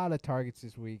lot of targets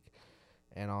this week.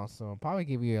 And also probably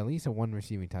give you at least a 1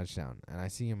 receiving touchdown. And I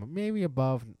see him maybe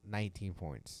above 19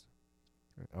 points.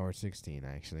 Or 16,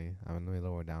 actually. I'm going to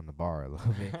lower down the bar a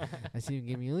little bit. I see him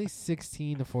giving you at least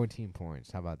 16 to 14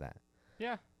 points. How about that?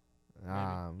 Yeah.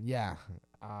 Yeah.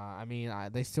 I mean,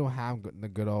 they still have the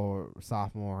good old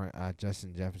sophomore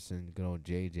Justin Jefferson, good old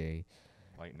JJ,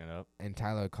 Lighten it up. and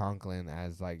Tyler Conklin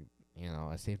as like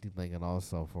a safety blanket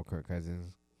also for Kirk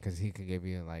Cousins, because he could give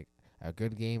you like a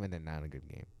good game and then not a good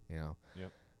game. Yep.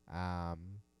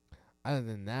 Other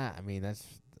than that, I mean,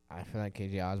 I feel like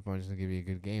KJ Osborne is gonna give you a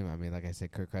good game. I mean, like I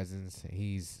said, Kirk Cousins,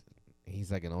 he's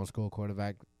like an old school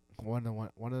quarterback. One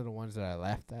of the ones that I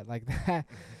left at like that.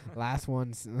 Last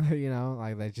ones,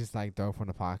 like they just like throw from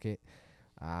the pocket.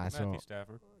 Matthew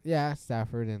Stafford. Yeah,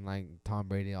 Stafford and like Tom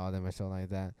Brady, all them or something like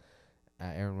that.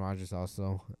 Aaron Rodgers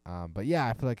also. But yeah,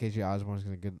 I feel like KJ Osborne is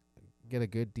gonna get a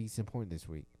good decent point this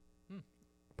week.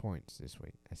 Points this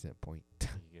week. I said point.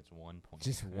 He gets 1 point.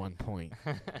 Just 1 point.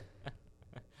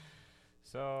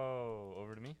 So,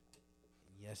 over to me.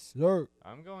 Yes, sir.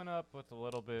 I'm going up with a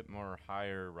little bit more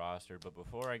higher roster, but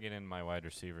before I get in my wide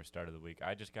receiver start of the week,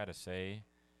 I just got to say,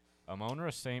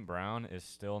 Amon-Ra St. Brown is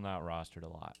still not rostered a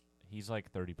lot. He's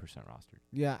like 30% rostered.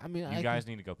 Yeah, I mean, You guys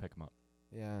need to go pick him up.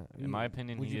 Yeah. In my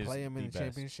opinion, would he you is play him in the the best.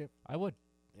 championship? I would.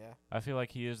 Yeah. I feel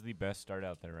like he is the best start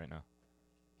out there right now.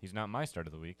 He's not my start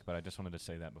of the week, but I just wanted to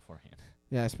say that beforehand.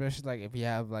 Yeah, especially like if you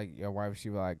have like your wide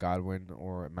receiver like Godwin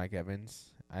or Mike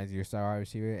Evans as your star wide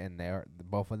receiver, and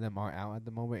both of them are out at the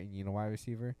moment, and you know wide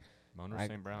receiver. Amon-Ra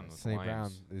St. Brown with the St. Brown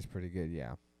Lions. is pretty good.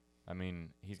 Yeah. I mean,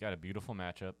 he's got a beautiful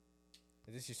matchup.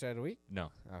 Is this your start of the week? No,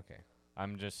 Okay.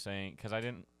 I'm just saying because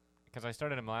I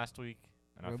started him last week,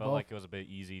 and I We're felt both- like it was a bit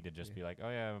easy to just be like, oh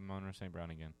yeah, Amon-Ra St.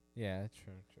 Brown again. Yeah, that's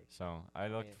true. So I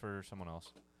looked Yeah. for someone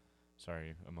else.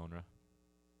 Sorry, Amon-Ra.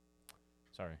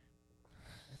 Sorry.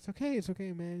 It's okay. It's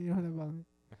okay, man. You don't have to bother.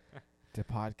 The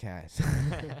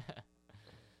podcast.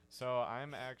 So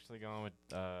I'm actually going with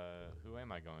who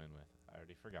am I going with? I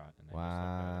already forgot. And I just looked at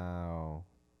it. Wow.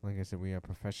 Like I said, we are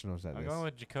professionals at I'm this. going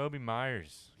with Jacoby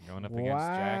Myers going up against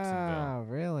Jacksonville. Wow,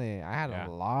 really? I had Yeah. a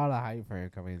lot of hype for him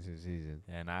coming into the season.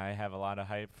 And I have a lot of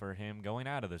hype for him going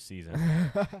out of the season.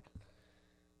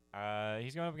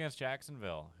 He's going up against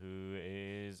Jacksonville, who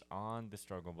is on the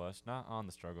struggle bus. Not on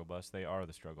the struggle bus. They are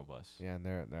the struggle bus. Yeah, and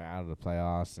they're out of the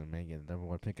playoffs and making the number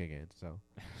 1 pick again. So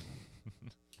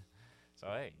So,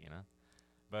 hey,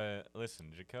 But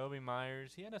listen, Jacoby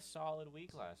Myers, he had a solid week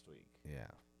last week. yeah,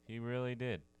 He really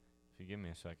did. If you give me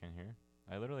a second here.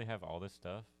 I literally have all this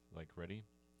stuff, ready.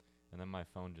 And then my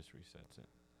phone just resets it.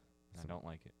 And I don't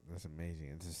like it. that's amazing.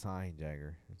 It's a sign,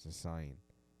 Jagger. It's a sign.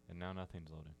 And now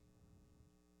nothing's loading.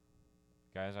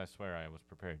 Guys, I swear I was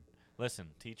prepared. Listen,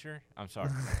 teacher, I'm sorry.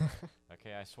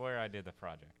 Okay, I swear I did the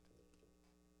project.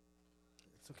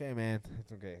 It's okay, man.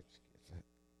 It's okay.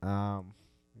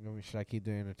 Should I keep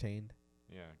doing entertained?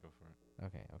 Yeah, go for it.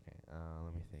 Okay.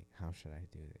 Let me think. How should I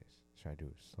do this? Should I do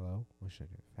it slow or should I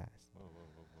do it fast?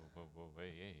 Whoa.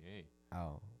 Hey.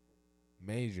 Oh,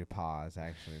 major pause,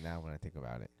 actually, now when I think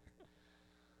about it.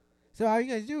 So how you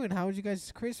guys doing? How was you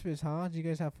guys' Christmas, huh? Did you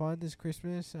guys have fun this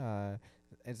Christmas?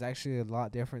 It's actually a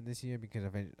lot different this year because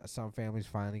some families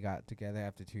finally got together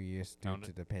after 2 years due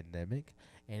to the pandemic.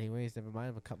 Anyways, never mind.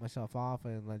 I'm going to cut myself off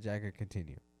and let Jagger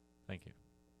continue. Thank you.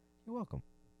 You're welcome.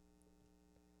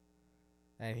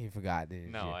 And he forgot, didn't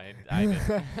you? No, I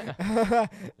didn't.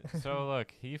 So,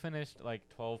 look, he finished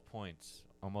 12 points,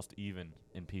 almost even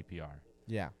in PPR.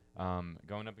 Yeah.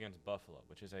 Going up against Buffalo,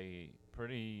 which is a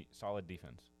pretty solid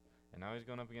defense. And now he's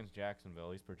going up against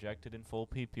Jacksonville. He's projected in full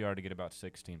PPR to get about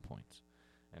 16 points.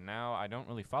 And now I don't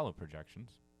really follow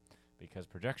projections because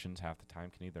projections half the time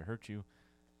can either hurt you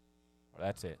or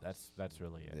that's it. That's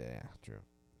really it. Yeah, true.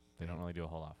 They don't really do a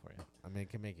whole lot for you. I mean, it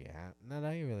can make you happy.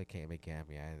 No, you really can't make you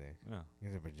happy either. No.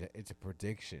 It's a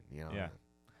prediction, Yeah.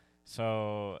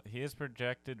 So he is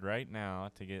projected right now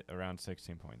to get around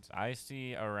 16 points. I actually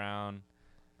see around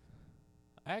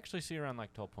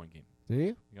 12-point game. Do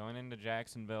you? Going into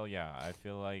Jacksonville, yeah, I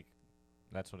feel like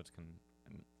that's what's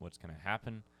gonna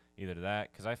happen. Either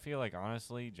that, because I feel like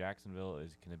honestly, Jacksonville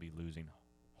is gonna be losing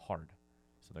hard,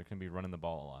 so they're gonna be running the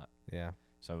ball a lot. Yeah.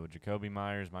 So Jacoby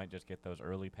Myers might just get those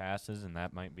early passes, and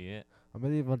that might be it. I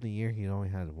believe on the year he only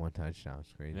has 1 touchdown.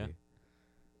 It's crazy.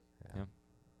 Yeah.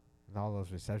 And all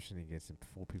those receptions he gets in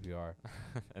full PPR.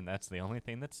 And that's the only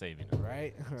thing that's saving him.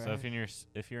 Right. So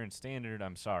if you're in standard,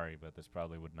 I'm sorry, but this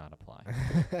probably would not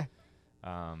apply.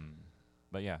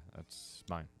 But yeah, that's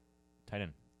mine. Tight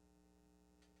end.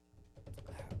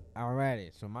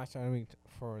 Alrighty, so my starting week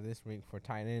for this week for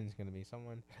tight end is gonna be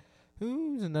someone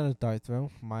who's another dart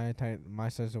throw. My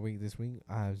starting week this week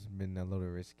has been a little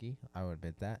risky. I would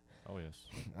admit that. Oh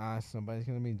yes. Somebody's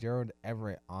gonna be Gerald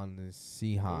Everett on the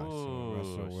Seahawks.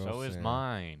 Ooh, so is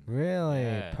mine. Really?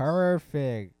 Yes.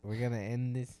 Perfect. We're gonna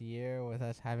end this year with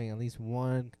us having at least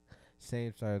one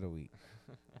same start of the week.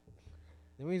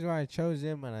 The reason why I chose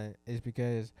him is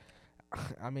because,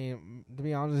 I mean, to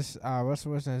be honest,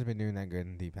 Russell Wilson has been doing that good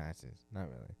in deep passes. Not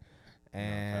really.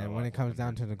 And when it comes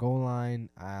down to the goal line,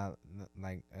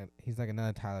 he's like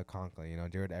another Tyler Conklin.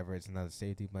 Jared Everett's another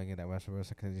safety blanket that Russell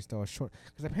Wilson because he's still short.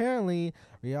 Because apparently,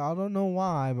 we all don't know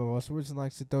why, but Russell Wilson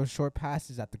likes to throw short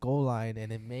passes at the goal line,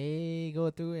 and it may go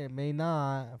through, it may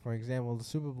not. For example, the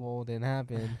Super Bowl didn't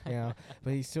happen,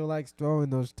 but he still likes throwing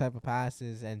those type of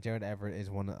passes, and Jared Everett is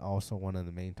also one of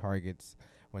the main targets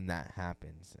when that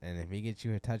happens. And if he gets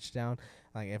you a touchdown,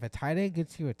 if a tight end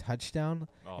gets you a touchdown,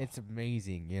 it's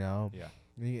amazing, Yeah.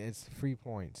 It's free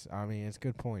points. I mean, it's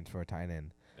good points for a tight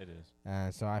end. It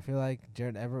is. So I feel like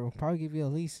Jared Everett will probably give you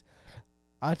at least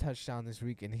a touchdown this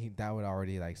week, and that would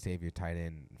already save your tight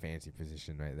end fantasy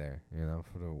position right there,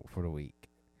 for the week.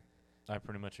 I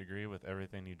pretty much agree with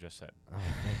everything you just said. Oh,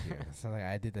 thank you. So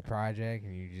I did the project,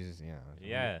 and you just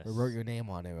Yes. wrote your name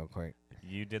on it real quick.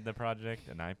 You did the project,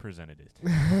 and I presented it.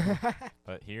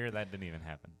 But here, that didn't even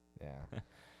happen. Yeah.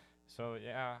 So,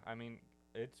 yeah, I mean,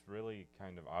 it's really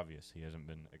kind of obvious he hasn't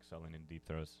been excelling in deep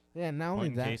throws. Yeah, not only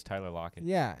Point in that. case Tyler Lockett.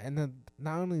 Yeah, and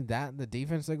not only that, the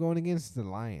defense they're going against is the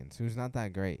Lions, who's not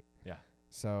that great. Yeah.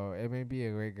 So it may be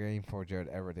a great game for Jared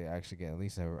Everett to actually get at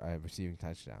least a receiving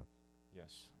touchdown.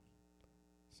 Yes.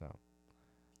 So.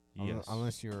 Yes.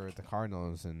 Unless you're the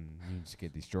Cardinals and you just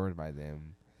get destroyed by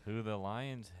them. Who the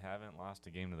Lions haven't lost a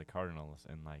game to the Cardinals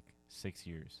in 6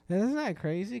 years. Isn't that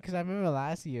crazy? Because I remember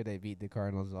last year they beat the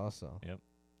Cardinals also. Yep.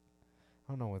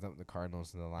 I don't know what's up with the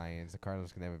Cardinals and the Lions. The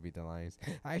Cardinals can never beat the Lions.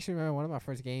 I actually remember one of my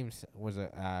first games was to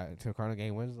a Cardinal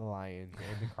game was the Lions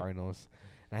and the Cardinals.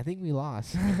 And I think we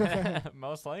lost.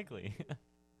 Most likely.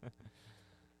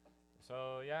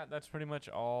 So, yeah, that's pretty much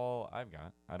all I've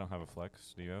got. I don't have a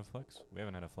flex. Do you have a flex? We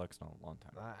haven't had a flex in a long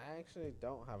time. I actually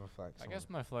don't have a flex. I guess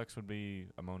my flex would be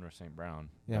Amon-Ra St. Brown.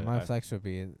 Yeah, my flex would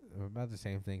be about the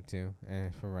same thing, too.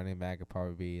 And for running back, it'd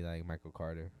probably be Michael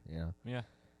Carter, Yeah.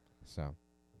 So.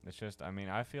 It's just, I mean,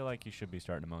 I feel like you should be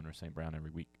starting Amon-Ra St. Brown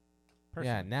every week. Yeah,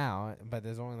 Personally. now, but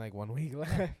there's only like 1 week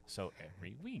left. So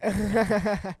every week.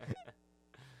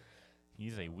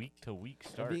 He's a week-to-week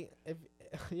start.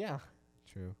 Yeah,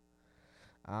 true.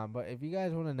 But if you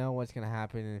guys want to know what's gonna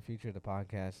happen in the future of the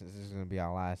podcast, this is gonna be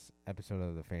our last episode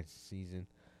of the fantasy season.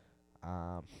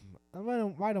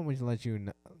 Why don't we let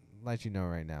you know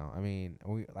right now? I mean,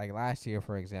 we like last year,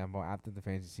 for example, after the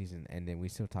fantasy season ended, we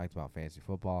still talked about fantasy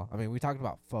football. I mean, we talked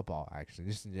about football actually,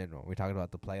 just in general. We talked about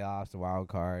the playoffs, the wild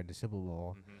card, the Super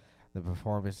Bowl, the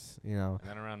performance. You know. And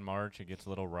then around March, it gets a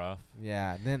little rough.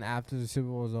 Yeah. And then after the Super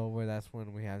Bowl is over, that's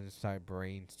when we had to start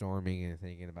brainstorming and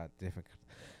thinking about different.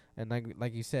 And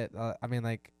like you said, I mean,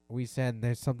 like we said,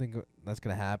 there's something that's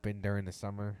gonna happen during the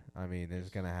summer. I mean, there's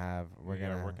gonna have We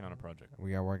are working on a project.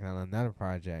 We are working on another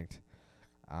project.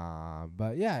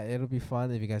 But yeah, it'll be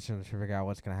fun if you guys trying to figure out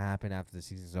what's gonna happen after the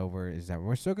season's over. Is that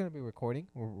we're still gonna be recording.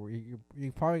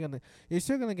 You're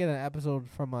still gonna get an episode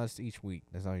from us each week.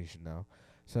 That's all you should know.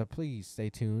 So please stay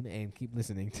tuned and keep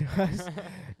listening to us,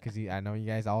 because I know you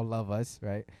guys all love us,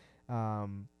 right?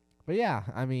 But yeah,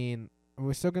 I mean,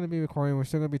 we're still gonna be recording. We're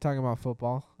still gonna be talking about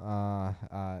football.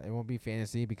 It won't be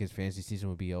fantasy because fantasy season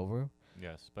will be over.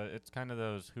 Yes, but it's kind of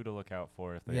those who to look out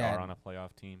for if they Yeah. are on a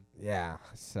playoff team. Yeah,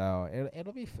 so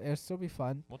it'll still be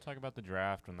fun. We'll talk about the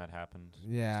draft when that happens.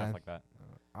 Yeah, Stuff like that.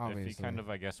 obviously. If you kind of,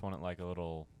 I guess, want it like a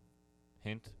little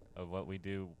hint of what we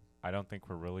do, I don't think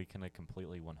we're really going to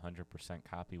completely 100%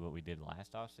 copy what we did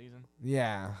last off season.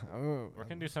 Yeah, We're going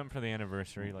to do something for the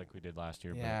anniversary like we did last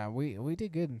year. yeah, we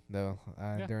did good though.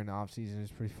 Yeah. During the off season, it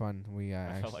was pretty fun. We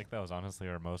I felt like that was honestly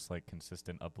our most like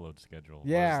consistent upload schedule.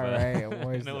 yeah, was the- right. It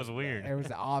was and it was weird. It was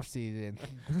the off season.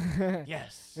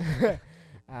 Yes.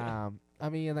 I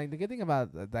mean, like the good thing about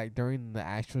like during the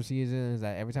actual season is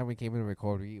that every time we came in to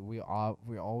record, we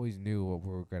always knew what we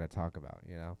were gonna talk about.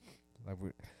 You know, like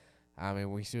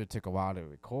we still took a while to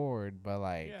record, but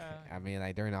like Yeah. I mean,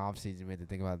 like during the off season, we had to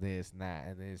think about this and that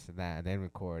and this and that, and then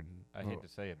record. I hate to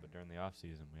say it, but during the off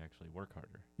season, we actually work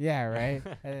harder. Yeah, right.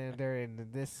 And then during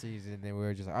this season, then we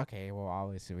were just like, okay, well,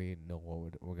 obviously we know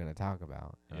what we're gonna talk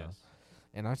about. you know? Yes.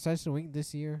 And our session week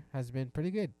this year has been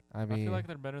pretty good. I mean, feel like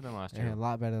they're better than last yeah, year. a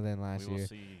lot better than last we will year.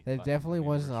 see. There on definitely the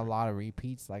wasn't a anniversary. lot of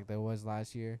repeats like there was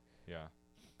last year. Yeah.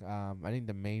 I think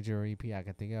the major repeat I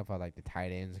can think of are like the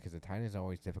tight ends, because the tight ends are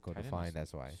always difficult Tight to end was find.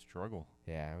 That's why. Struggle.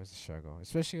 Yeah, it was a struggle,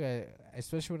 especially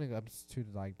when it comes to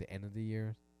like the end of the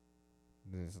year.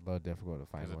 It's a little difficult to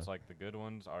find Because one. it's like the good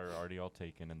ones are already all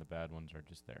taken and the bad ones are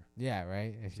just there. Yeah,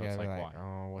 right. If So you it's gotta be like, like,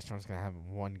 oh, which one's gonna have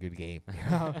one good game?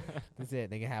 You know? That's it.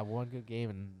 They can have one good game,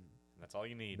 and That's all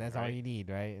you need. that's right? all you need,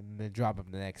 right? And then drop them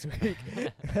the next week.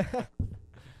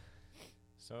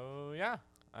 So yeah,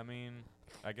 I mean,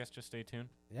 I guess just stay tuned.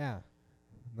 Yeah,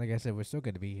 like I said, we're still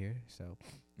good to be here. So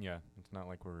Yeah, it's not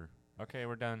like we're okay.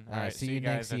 We're done. All right, see you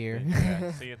guys next at year.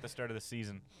 See you at the start of the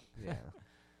season. yeah,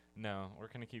 No, we're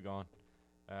gonna keep going.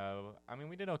 I mean,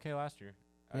 we did okay last year.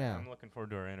 Yeah. I'm looking forward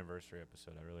to our anniversary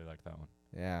episode. I really like that one.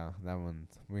 yeah, that one.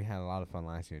 We had a lot of fun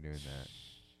last year doing that.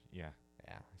 Yeah.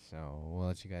 Yeah, so we'll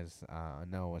let you guys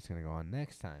know what's gonna go on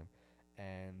next time,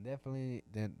 and definitely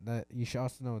that you should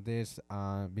also know this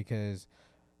because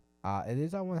it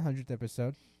is our 100th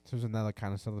episode, so it's another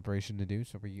kind of celebration to do.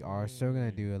 So we are still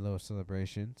gonna do a little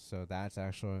celebration. So that's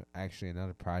actually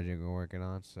another project we're working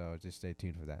on. So just stay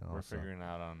tuned for that. We're Also, figuring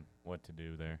out on what to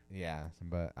do there. yeah,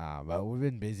 but we've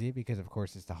been busy because of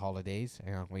course it's the holidays.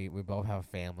 And we both have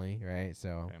family, right?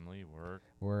 So Family, work.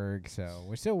 work. So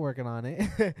we're still working on it.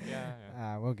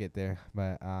 Yeah. We'll get there.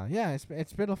 But yeah,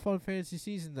 it's been a fun fantasy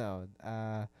season though.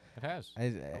 It has.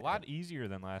 A A lot easier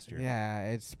than last year.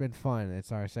 Yeah, it's been fun.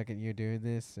 It's our second year doing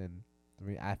this, and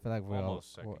I feel like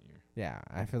Almost second year. Yeah,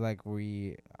 I feel like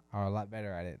we are a lot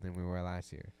better at it than we were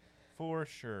last year. For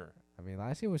sure. I mean,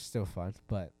 last year was still fun,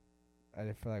 but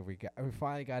I feel like we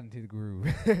finally got into the groove.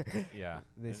 Yeah.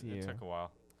 This year It took a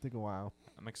while. took a while.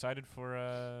 I'm excited for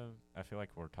I feel like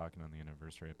we're talking on the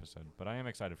anniversary episode, but I am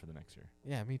excited for the next year.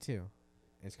 Yeah, me too.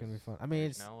 It's gonna be fun. I mean,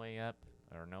 There's it's no way up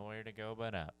or nowhere to go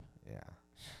but up. yeah.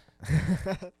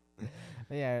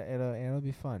 Yeah, it'll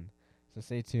be fun. So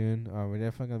stay tuned. We're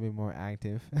definitely gonna be more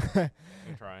active.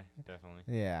 We try, definitely.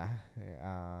 Yeah.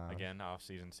 Again, off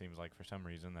season seems like for some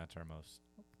reason that's our most.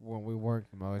 When we work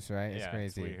the most, right? It's yeah,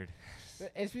 crazy. it's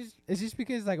weird. It's just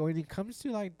because like when it comes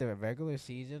to like the regular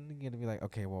season, you're gonna be like,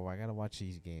 okay, well I gotta watch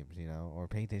these games, you know, or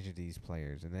pay attention to these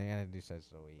players, and then I gotta do such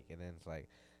a week, and then it's like,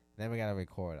 then we gotta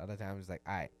record. Other times it's like,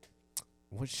 all right,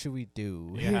 what should we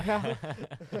do? Yeah.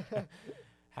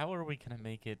 How are we gonna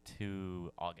make it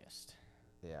to August?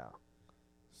 Yeah.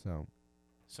 So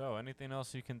So, anything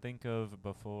else you can think of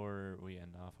before we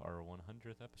end off our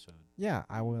 100th episode? Yeah,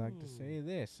 I would like to say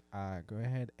this. Go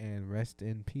ahead and rest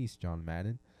in peace, John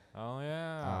Madden. Oh,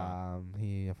 yeah.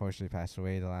 He unfortunately passed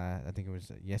away I think it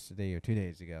was yesterday or 2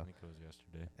 days ago. I think it was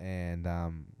yesterday. And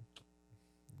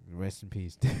rest in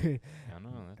peace, dude. I know.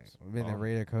 That's Been a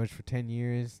Raider coach for 10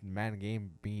 years. Madden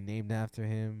game being named after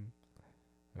him.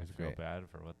 It I was feel great. bad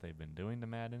for what they've been doing to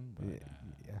Madden, but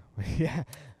Yeah, yeah.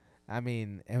 I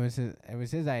mean, it was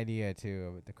his idea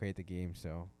to create the game,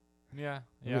 so yeah.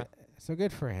 so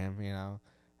good for him, you know.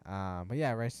 But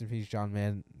yeah, rest in peace, John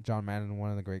Madden. John Madden,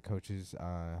 one of the great coaches,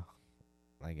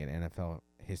 like in NFL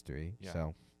history. Yeah.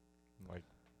 So Like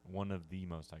one of the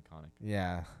most iconic.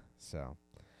 yeah. So,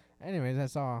 anyways,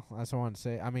 that's all. That's all I want to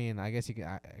say. I mean, I guess I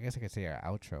guess I could say our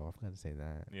outro. I forgot to say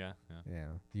that. Yeah. Yeah.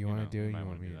 Do you You want know, to do you it? might You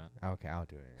wanna want me? do Okay, I'll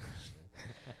do it.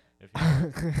 If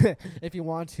you If you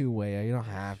want to, Waya, you don't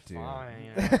have to.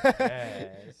 Fine, I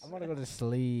guess. I'm gonna go to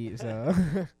sleep. So,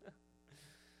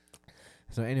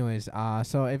 so anyways,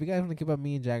 so if you guys want to keep up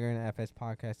me and Jagger and FS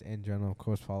podcast in general, of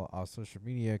course, follow our social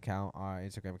media account. Our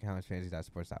Instagram account is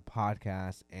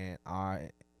fantasy.sports.podcast, and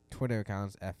our Twitter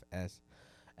accounts F_S_podcast.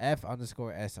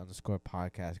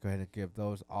 Go ahead and give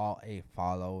those all a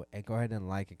follow, and go ahead and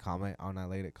like and comment on our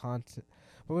latest content.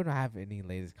 But we don't have any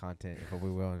latest content, but we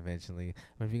will eventually.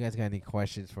 But if you guys got any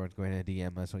questions for us, go ahead and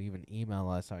DM us or even email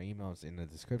us. Our email is in the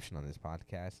description on this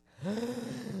podcast.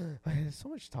 There's so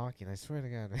much talking, I swear to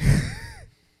God.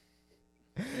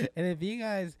 And if you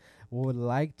guys would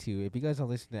like to, if you guys are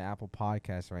listening to Apple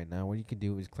Podcasts right now, what you can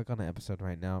do is click on the episode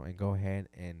right now and go ahead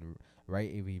and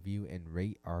write a review and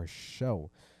rate our show.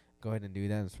 Go ahead and do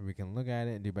that so we can look at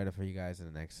it and do better for you guys in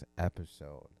the next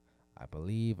episode. I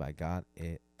believe I got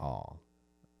it all.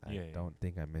 I don't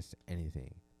think I missed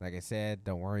anything. Like I said,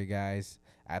 don't worry, guys.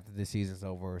 After the season's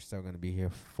over, we're still going to be here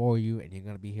for you, and you're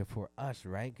going to be here for us,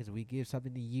 right? Because we give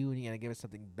something to you, and you're going to give us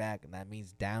something back, and that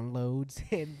means downloads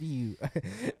and view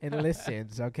and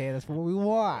listens, okay? That's what we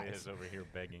want. He is over here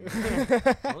begging.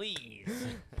 Please.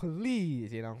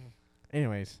 Please, you know.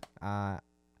 Anyways,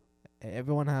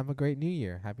 everyone have a great New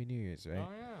Year. Happy New Year's, right? Oh,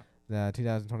 yeah. The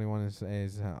 2021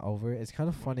 is over. It's kind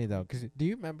of funny though, 'cause do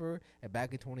you remember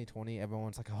back in 2020,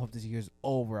 everyone's like, "I hope this year's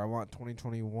over. I want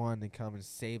 2021 to come and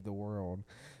save the world."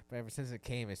 But ever since it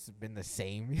came, it's been the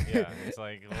same. Yeah, it's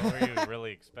like, what were you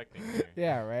really expecting here?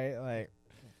 Yeah, right. Like,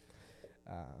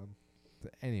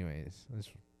 anyways,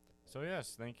 So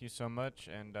yes, thank you so much,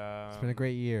 and it's been a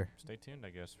great year. Stay tuned, I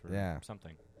guess, for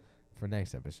something. For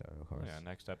next episode, of course. Yeah,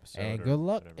 next episode. And or good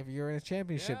luck whatever. if you're in a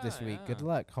championship this Yeah, week. Good yeah.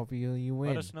 luck. Hope you win.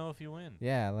 Let us know if you win.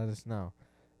 Yeah, let us know.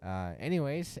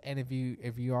 Anyways, and if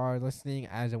you are listening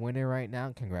as a winner right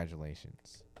now,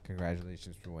 congratulations.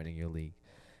 Congratulations for winning your league.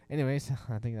 Anyways,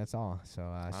 I think that's all.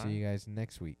 So see you guys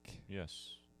next week.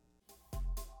 Yes.